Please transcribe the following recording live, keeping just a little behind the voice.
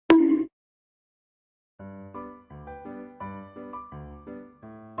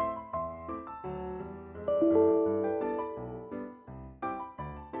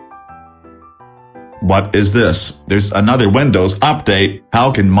What is this? There's another Windows update.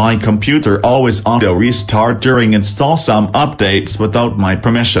 How can my computer always auto restart during install some updates without my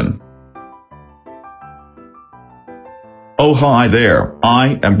permission? Oh hi there,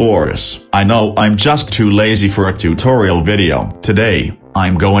 I am Boris. I know I'm just too lazy for a tutorial video. Today,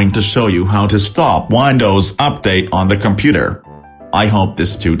 I'm going to show you how to stop Windows update on the computer. I hope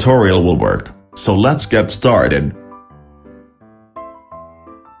this tutorial will work, so let's get started.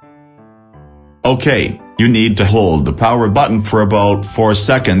 Okay, you need to hold the power button for about 4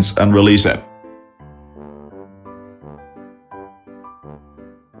 seconds and release it.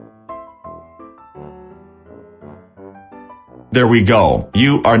 There we go.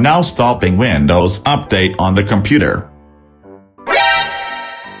 You are now stopping Windows update on the computer.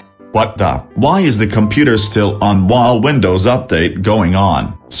 What the? Why is the computer still on while Windows update going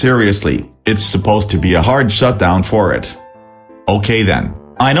on? Seriously, it's supposed to be a hard shutdown for it. Okay then.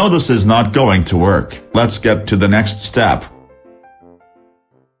 I know this is not going to work. Let's get to the next step.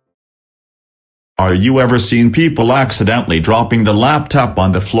 Are you ever seen people accidentally dropping the laptop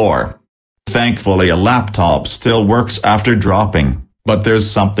on the floor? Thankfully a laptop still works after dropping, but there's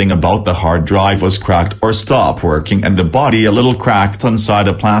something about the hard drive was cracked or stopped working and the body a little cracked inside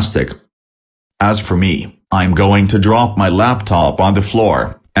the plastic. As for me, I'm going to drop my laptop on the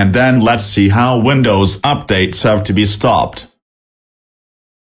floor, and then let's see how Windows updates have to be stopped.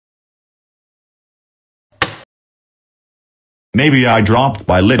 Maybe I dropped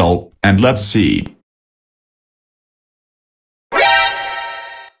by little, and let's see.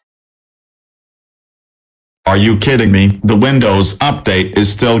 Are you kidding me? The Windows update is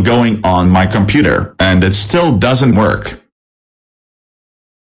still going on my computer, and it still doesn't work.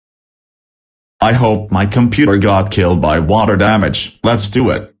 I hope my computer got killed by water damage. Let's do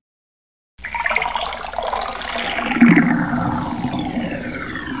it.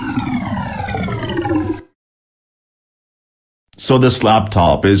 So this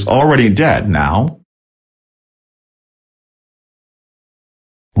laptop is already dead now?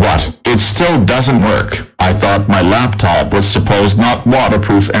 What? It still doesn't work. I thought my laptop was supposed not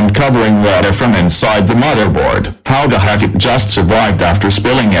waterproof and covering water from inside the motherboard. How the heck it just survived after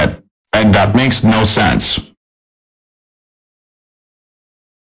spilling it? And that makes no sense.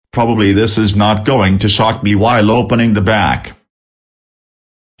 Probably this is not going to shock me while opening the back.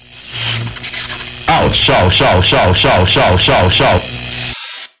 Ouch, ouch, ouch, ouch, ouch, ouch, ouch,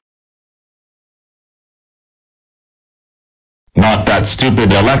 ouch. Not that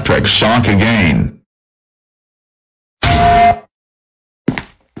stupid electric shock again.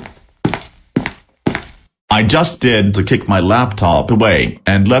 I just did to kick my laptop away,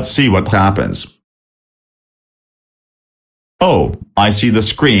 and let's see what happens. Oh, I see the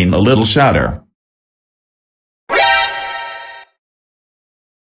screen a little shatter.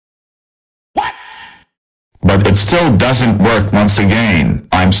 But it still doesn't work once again.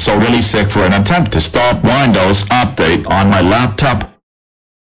 I'm so really sick for an attempt to stop Windows update on my laptop.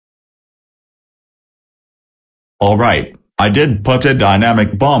 Alright, I did put a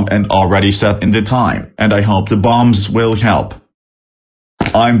dynamic bomb and already set in the time, and I hope the bombs will help.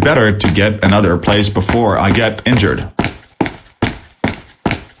 I'm better to get another place before I get injured.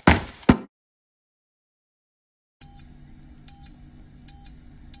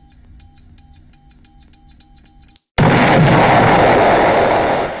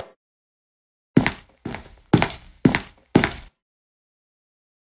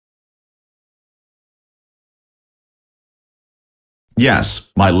 Yes,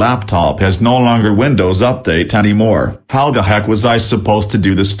 my laptop has no longer Windows Update anymore. How the heck was I supposed to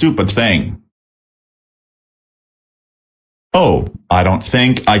do the stupid thing? Oh, I don't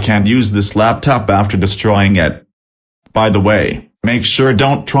think I can use this laptop after destroying it. By the way, make sure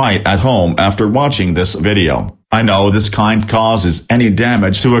don't try it at home after watching this video. I know this kind causes any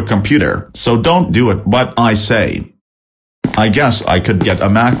damage to a computer, so don't do it what I say. I guess I could get a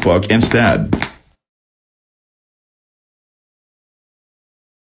MacBook instead.